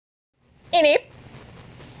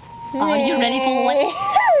Are you ready for it?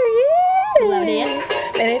 Load it.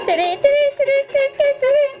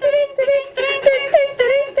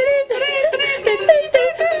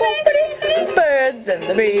 Birds and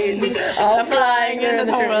the bees are flying in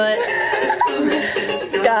the toilet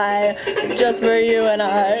sky, just for you and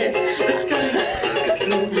I.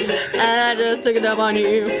 And I just took it up on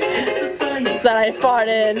you. That I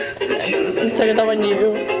farted and took it up on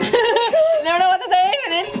you. Never know what to say.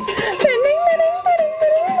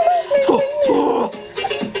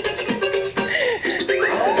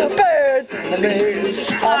 Birds and the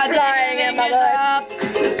bees are flying in my butt.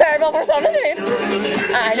 Terrible personality.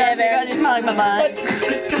 I Just because never. you smell like my butt.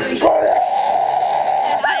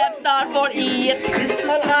 I have started for eat.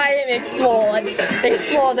 And I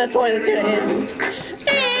explode the toilet you're in.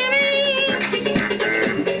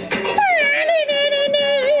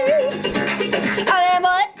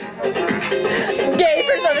 Gay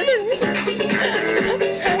personality.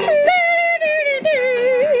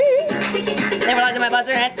 Never liked my butt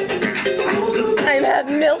in it. I have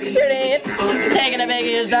milk in it. Taking a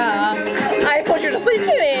big job. I put you to sleep in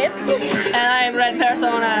it. And I'm red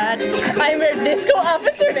persona. I wear disco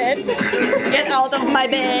outfits in it. Get out of my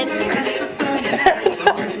bed.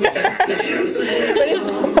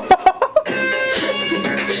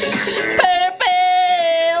 Purple.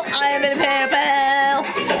 I am in purple.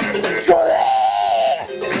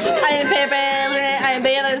 I am purple. I am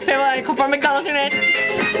bad. I am purple. I come from McDonald's in it.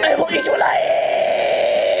 I will eat you alive.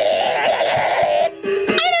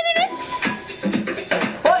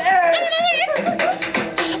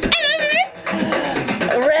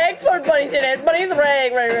 Rag for bunnies in it. Bunnies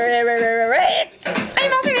rag. I'm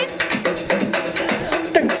not in it.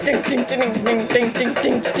 Ding ding ding ding ding ding ding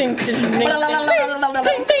ding ding ding ding.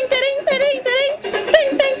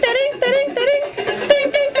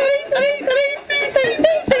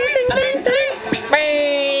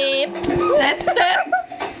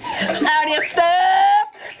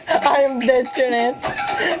 I'm dead soon.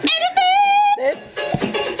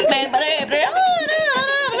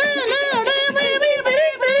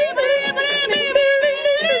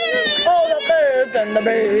 All the birds and the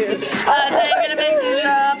bees I'm taking a big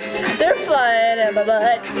shop. they're flying in my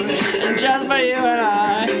butt. Just for you and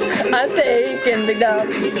I. I'm taking big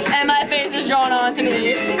dumps. And my face is drawn onto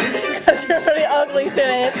me. Cause you're pretty ugly,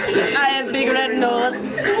 Sunit. I have big red nose.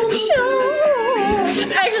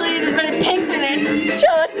 Shut. Actually, there's many pinks in it.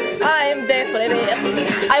 Shut. I am dance baby.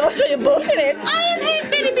 I will show you boobs in it. I am a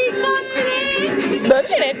bitty big butts in it.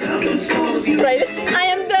 Boobs in it. Right. I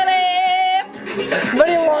am Billy.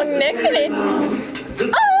 Very long necks in it.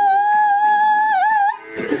 Oh.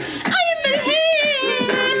 I am very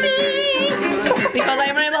happy. Because I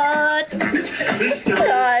am my butt.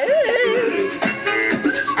 God.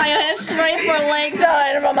 I have stripes for legs.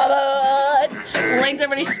 Shine from my butt. Legs are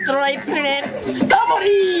many stripes in it. Double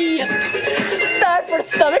E. Start for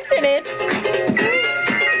stomachs in it.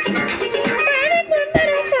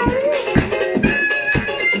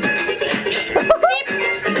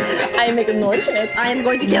 I make a noise in it. I am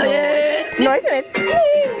going to kill you. Noise in it.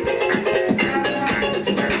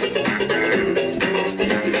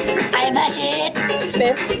 I am a shit.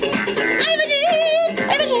 Babe, I'm a shit.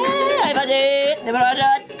 I'm a shit. I'm a shit. Never a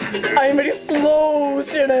shot. I'm an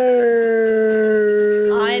explosioner.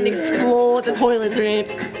 I explode the toilet rape.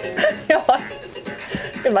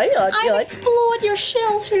 You like I explode your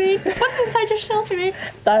shells rape. What's inside your shells rape?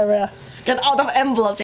 diarrhea. Get out of envelopes.